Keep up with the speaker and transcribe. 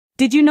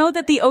Did you know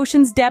that the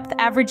ocean's depth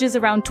averages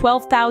around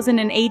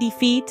 12,080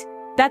 feet?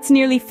 That's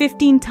nearly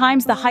 15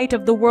 times the height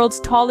of the world's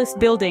tallest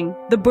building,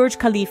 the Burj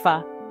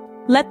Khalifa.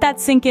 Let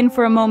that sink in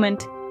for a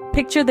moment.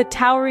 Picture the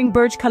towering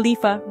Burj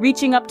Khalifa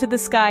reaching up to the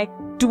sky,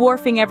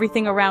 dwarfing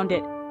everything around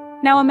it.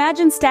 Now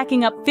imagine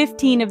stacking up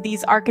 15 of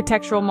these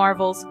architectural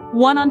marvels,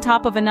 one on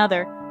top of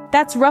another.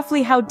 That's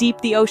roughly how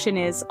deep the ocean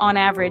is, on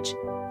average.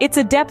 It's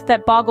a depth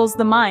that boggles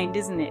the mind,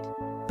 isn't it?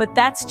 But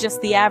that's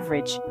just the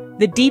average.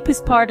 The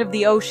deepest part of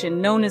the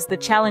ocean, known as the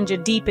Challenger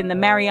Deep in the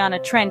Mariana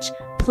Trench,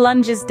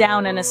 plunges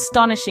down an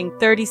astonishing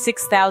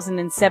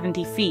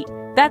 36,070 feet.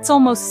 That's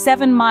almost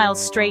 7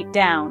 miles straight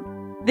down.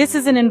 This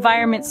is an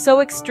environment so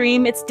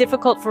extreme it's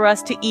difficult for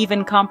us to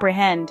even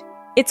comprehend.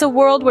 It's a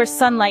world where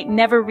sunlight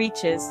never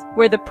reaches,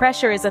 where the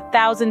pressure is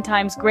 1,000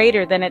 times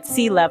greater than at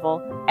sea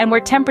level, and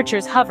where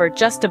temperatures hover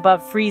just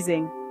above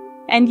freezing.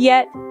 And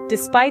yet,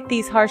 despite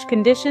these harsh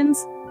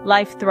conditions,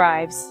 life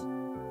thrives.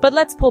 But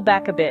let's pull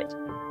back a bit.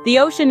 The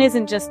ocean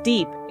isn't just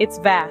deep, it's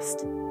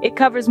vast. It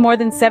covers more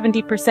than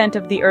 70%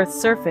 of the Earth's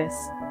surface.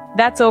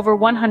 That's over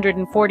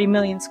 140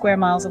 million square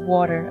miles of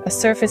water, a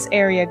surface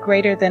area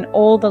greater than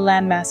all the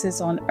land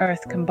masses on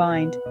Earth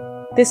combined.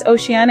 This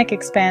oceanic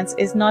expanse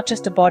is not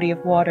just a body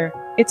of water,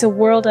 it's a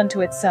world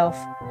unto itself,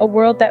 a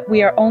world that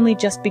we are only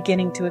just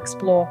beginning to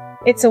explore.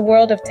 It's a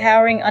world of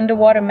towering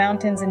underwater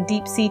mountains and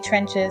deep-sea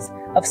trenches,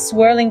 of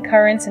swirling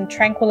currents and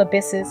tranquil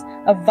abysses,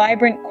 of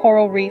vibrant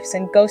coral reefs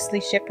and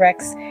ghostly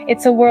shipwrecks.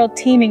 It's a world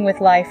teeming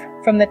with life,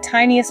 from the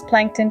tiniest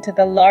plankton to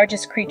the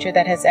largest creature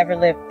that has ever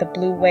lived, the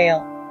blue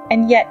whale.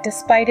 And yet,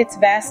 despite its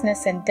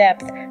vastness and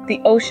depth,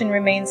 the ocean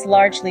remains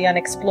largely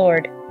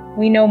unexplored.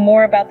 We know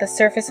more about the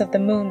surface of the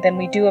moon than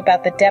we do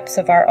about the depths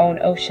of our own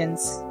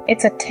oceans.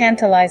 It's a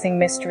tantalizing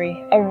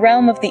mystery, a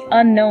realm of the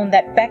unknown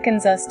that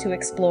beckons us to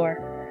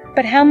explore.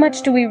 But how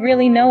much do we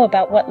really know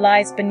about what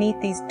lies beneath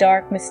these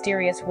dark,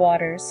 mysterious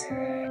waters?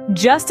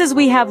 Just as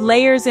we have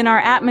layers in our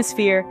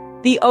atmosphere,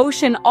 the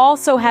ocean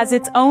also has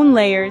its own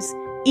layers,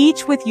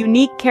 each with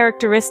unique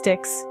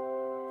characteristics.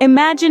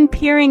 Imagine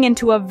peering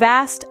into a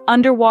vast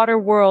underwater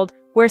world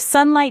where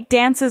sunlight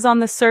dances on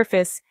the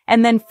surface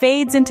and then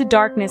fades into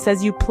darkness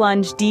as you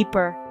plunge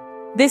deeper.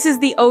 This is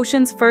the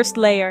ocean's first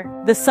layer,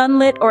 the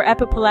sunlit or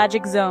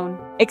epipelagic zone,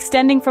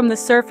 extending from the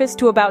surface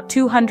to about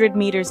 200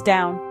 meters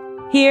down.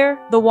 Here,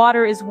 the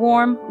water is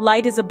warm,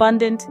 light is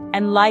abundant,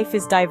 and life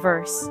is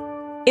diverse.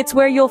 It's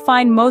where you'll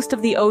find most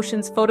of the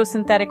ocean's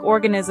photosynthetic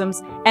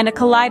organisms and a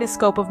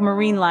kaleidoscope of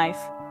marine life.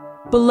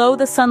 Below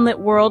the sunlit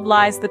world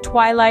lies the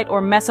twilight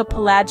or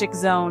mesopelagic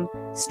zone,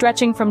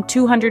 stretching from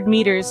 200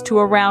 meters to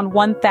around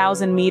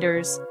 1,000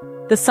 meters.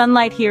 The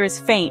sunlight here is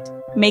faint,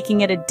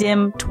 making it a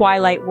dim,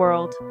 twilight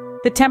world.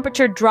 The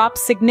temperature drops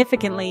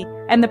significantly,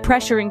 and the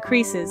pressure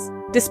increases.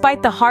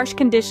 Despite the harsh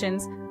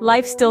conditions,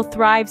 life still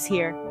thrives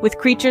here, with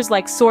creatures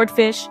like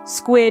swordfish,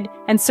 squid,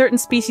 and certain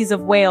species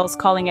of whales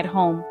calling it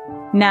home.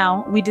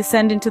 Now, we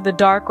descend into the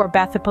dark or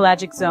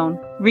bathypelagic zone,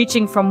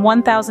 reaching from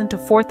 1,000 to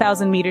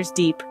 4,000 meters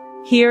deep.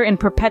 Here, in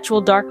perpetual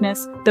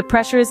darkness, the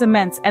pressure is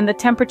immense and the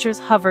temperatures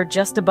hover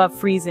just above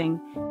freezing.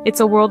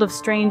 It's a world of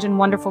strange and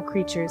wonderful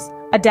creatures,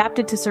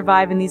 adapted to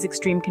survive in these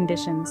extreme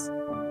conditions.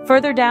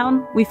 Further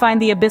down, we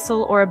find the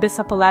abyssal or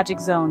abyssopelagic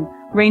zone,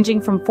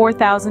 ranging from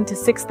 4,000 to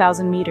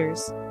 6,000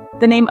 meters.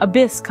 The name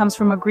abyss comes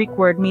from a Greek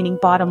word meaning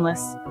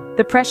bottomless.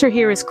 The pressure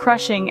here is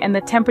crushing and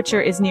the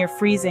temperature is near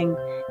freezing.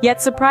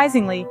 Yet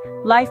surprisingly,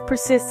 life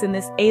persists in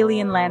this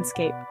alien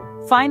landscape.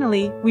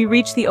 Finally, we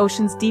reach the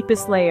ocean's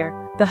deepest layer,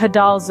 the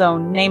Hadal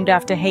zone, named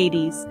after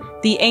Hades,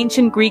 the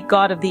ancient Greek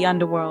god of the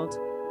underworld.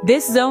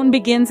 This zone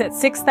begins at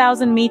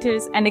 6,000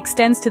 meters and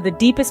extends to the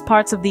deepest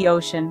parts of the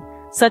ocean,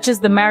 such as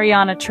the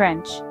Mariana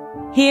Trench.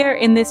 Here,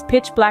 in this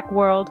pitch-black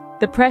world,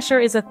 the pressure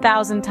is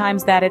 1,000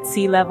 times that at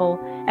sea level,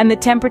 and the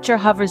temperature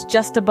hovers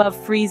just above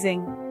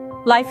freezing.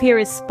 Life here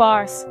is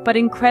sparse, but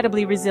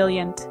incredibly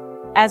resilient.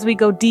 As we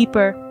go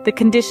deeper, the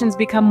conditions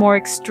become more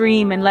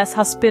extreme and less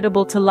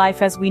hospitable to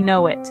life as we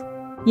know it.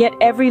 Yet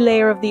every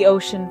layer of the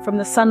ocean, from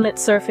the sunlit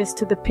surface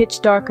to the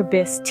pitch-dark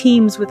abyss,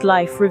 teems with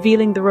life,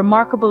 revealing the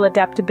remarkable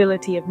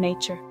adaptability of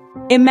nature.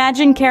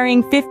 Imagine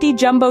carrying 50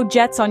 jumbo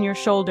jets on your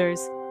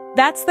shoulders.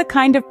 That's the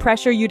kind of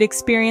pressure you'd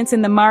experience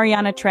in the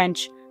Mariana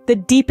Trench, the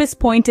deepest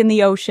point in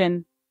the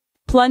ocean.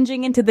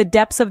 Plunging into the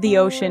depths of the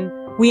ocean,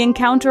 we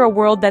encounter a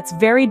world that's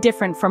very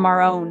different from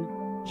our own.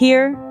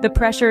 Here, the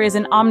pressure is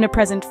an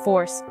omnipresent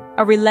force,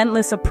 a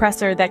relentless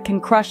oppressor that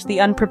can crush the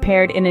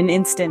unprepared in an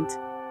instant.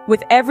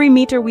 With every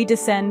meter we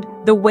descend,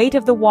 the weight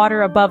of the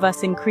water above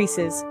us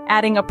increases,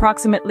 adding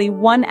approximately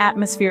 1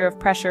 atmosphere of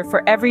pressure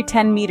for every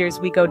 10 meters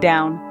we go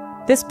down.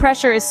 This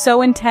pressure is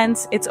so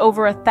intense, it's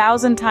over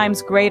 1,000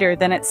 times greater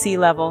than at sea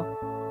level.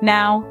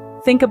 Now,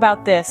 think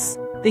about this.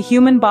 The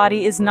human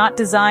body is not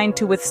designed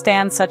to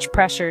withstand such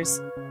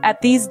pressures. At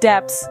these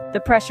depths, the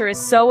pressure is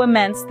so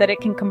immense that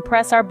it can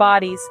compress our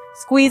bodies,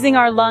 squeezing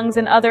our lungs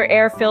and other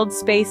air-filled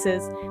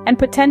spaces, and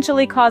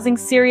potentially causing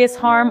serious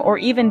harm or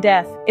even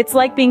death. It's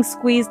like being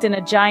squeezed in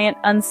a giant,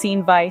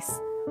 unseen vice.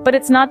 But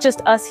it's not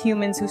just us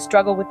humans who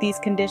struggle with these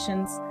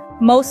conditions.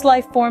 Most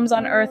life forms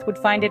on Earth would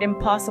find it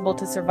impossible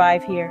to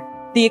survive here.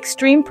 The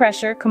extreme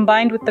pressure,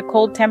 combined with the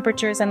cold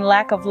temperatures and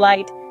lack of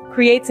light,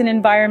 creates an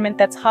environment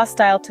that's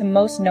hostile to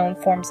most known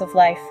forms of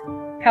life.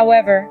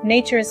 However,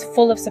 nature is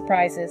full of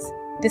surprises.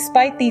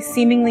 Despite these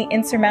seemingly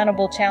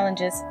insurmountable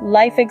challenges,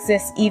 life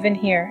exists even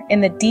here,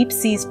 in the deep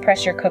sea's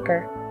pressure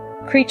cooker.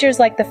 Creatures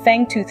like the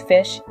fang-toothed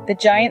fish, the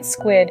giant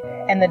squid,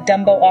 and the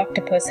Dumbo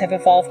octopus have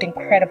evolved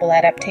incredible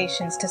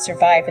adaptations to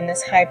survive in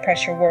this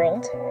high-pressure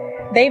world.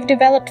 They've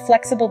developed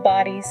flexible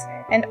bodies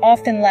and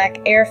often lack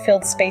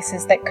air-filled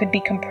spaces that could be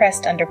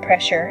compressed under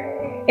pressure.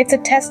 It's a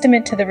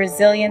testament to the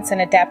resilience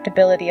and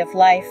adaptability of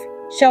life,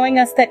 showing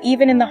us that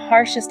even in the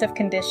harshest of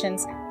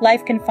conditions,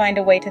 life can find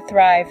a way to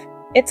thrive.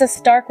 It's a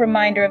stark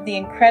reminder of the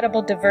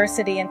incredible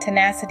diversity and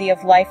tenacity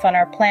of life on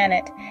our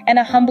planet, and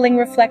a humbling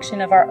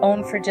reflection of our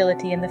own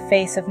fragility in the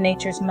face of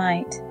nature's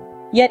might.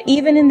 Yet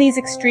even in these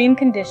extreme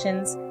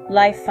conditions,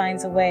 life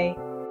finds a way.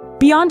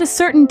 Beyond a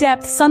certain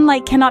depth,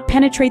 sunlight cannot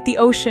penetrate the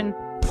ocean,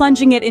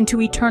 plunging it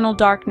into eternal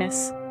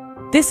darkness.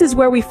 This is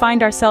where we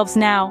find ourselves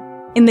now,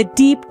 in the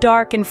deep,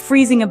 dark, and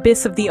freezing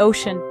abyss of the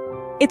ocean.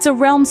 It's a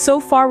realm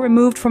so far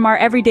removed from our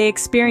everyday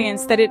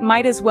experience that it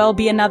might as well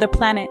be another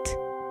planet.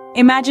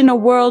 Imagine a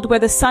world where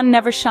the sun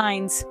never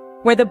shines,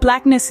 where the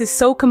blackness is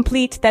so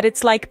complete that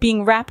it's like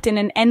being wrapped in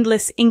an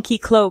endless inky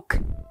cloak.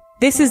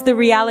 This is the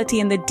reality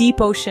in the deep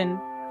ocean,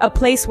 a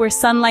place where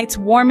sunlight's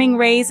warming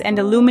rays and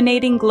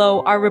illuminating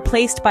glow are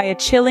replaced by a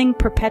chilling,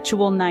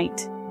 perpetual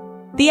night.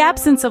 The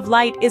absence of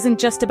light isn't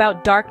just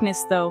about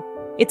darkness, though.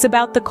 It's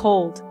about the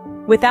cold.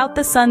 Without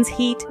the sun's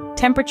heat,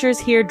 temperatures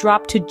here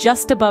drop to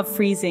just above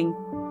freezing.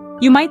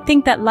 You might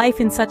think that life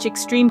in such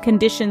extreme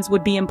conditions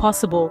would be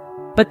impossible,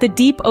 but the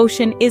deep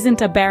ocean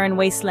isn't a barren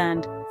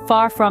wasteland.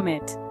 Far from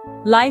it.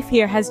 Life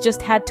here has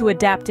just had to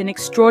adapt in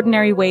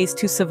extraordinary ways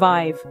to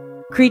survive.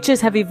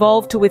 Creatures have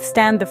evolved to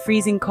withstand the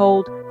freezing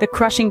cold, the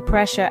crushing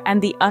pressure,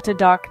 and the utter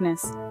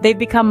darkness. They've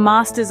become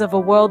masters of a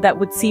world that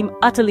would seem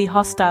utterly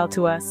hostile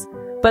to us.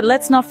 But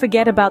let's not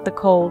forget about the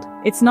cold.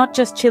 It's not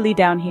just chilly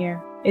down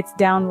here, it's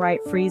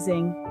downright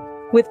freezing.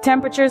 With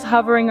temperatures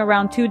hovering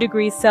around 2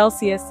 degrees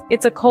Celsius,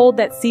 it's a cold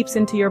that seeps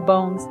into your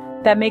bones,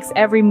 that makes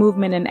every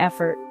movement an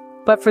effort.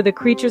 But for the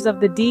creatures of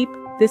the deep,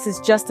 this is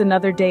just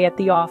another day at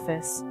the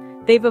office.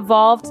 They've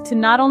evolved to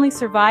not only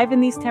survive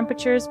in these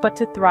temperatures, but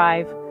to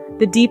thrive.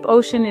 The deep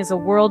ocean is a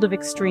world of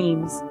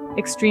extremes.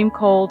 Extreme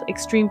cold,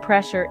 extreme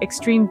pressure,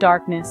 extreme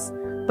darkness.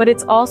 But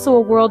it's also a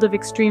world of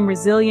extreme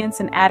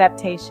resilience and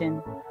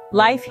adaptation.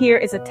 Life here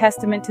is a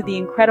testament to the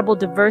incredible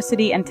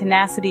diversity and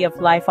tenacity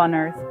of life on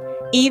Earth.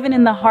 Even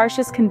in the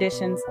harshest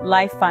conditions,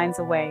 life finds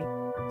a way.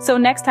 So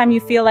next time you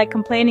feel like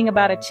complaining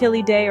about a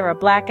chilly day or a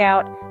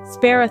blackout,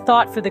 spare a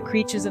thought for the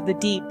creatures of the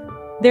deep.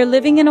 They're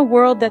living in a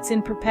world that's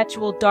in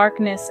perpetual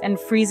darkness and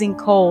freezing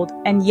cold,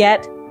 and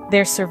yet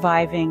they're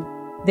surviving.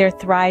 They're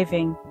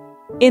thriving.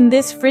 In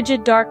this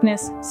frigid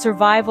darkness,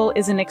 survival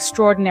is an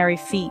extraordinary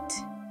feat.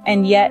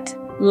 And yet,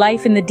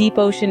 life in the deep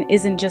ocean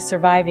isn't just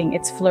surviving,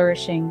 it's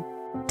flourishing.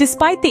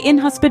 Despite the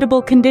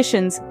inhospitable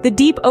conditions, the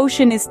deep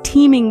ocean is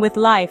teeming with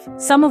life,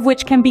 some of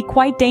which can be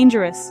quite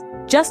dangerous.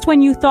 Just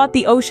when you thought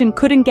the ocean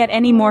couldn't get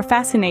any more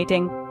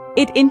fascinating,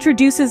 it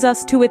introduces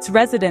us to its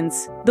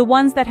residents, the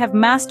ones that have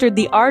mastered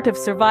the art of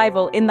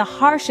survival in the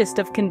harshest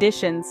of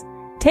conditions.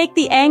 Take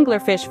the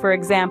anglerfish, for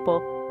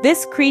example.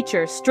 This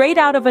creature, straight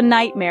out of a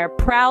nightmare,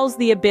 prowls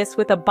the abyss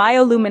with a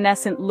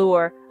bioluminescent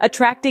lure,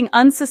 attracting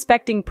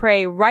unsuspecting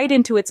prey right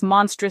into its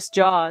monstrous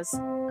jaws.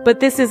 But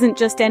this isn't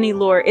just any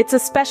lure, it's a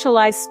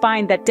specialized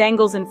spine that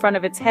dangles in front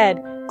of its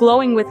head,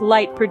 glowing with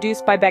light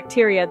produced by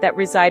bacteria that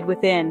reside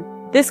within.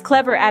 This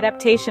clever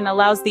adaptation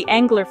allows the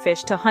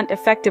anglerfish to hunt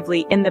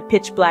effectively in the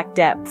pitch-black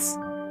depths.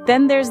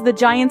 Then there's the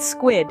giant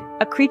squid,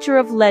 a creature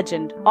of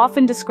legend,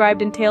 often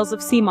described in tales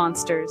of sea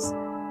monsters.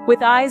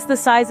 With eyes the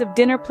size of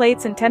dinner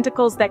plates and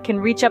tentacles that can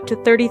reach up to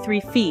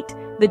 33 feet,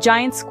 the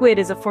giant squid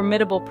is a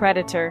formidable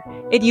predator.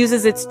 It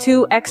uses its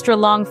 2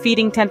 extra-long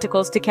feeding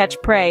tentacles to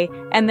catch prey,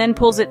 and then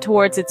pulls it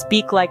towards its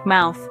beak-like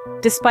mouth.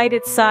 Despite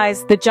its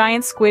size, the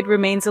giant squid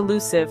remains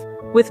elusive,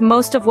 with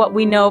most of what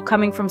we know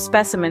coming from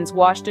specimens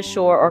washed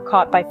ashore or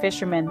caught by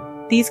fishermen.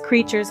 These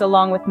creatures,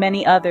 along with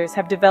many others,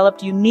 have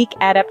developed unique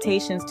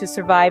adaptations to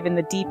survive in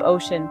the deep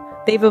ocean.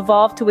 They've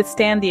evolved to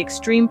withstand the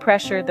extreme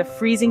pressure, the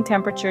freezing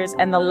temperatures,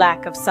 and the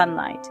lack of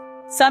sunlight.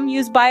 Some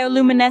use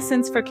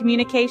bioluminescence for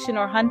communication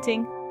or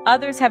hunting.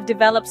 Others have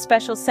developed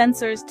special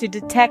sensors to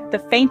detect the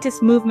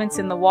faintest movements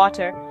in the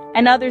water,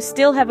 and others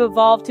still have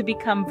evolved to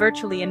become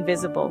virtually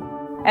invisible.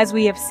 As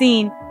we have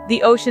seen,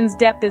 the ocean's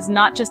depth is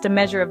not just a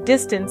measure of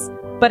distance,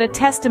 but a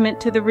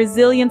testament to the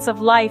resilience of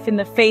life in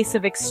the face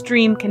of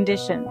extreme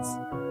conditions.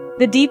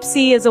 The deep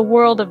sea is a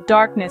world of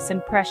darkness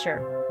and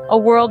pressure, a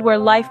world where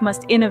life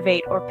must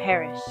innovate or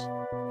perish.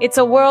 It's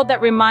a world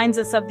that reminds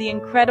us of the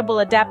incredible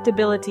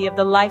adaptability of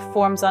the life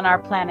forms on our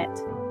planet,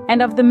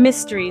 and of the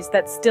mysteries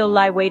that still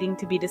lie waiting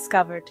to be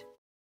discovered.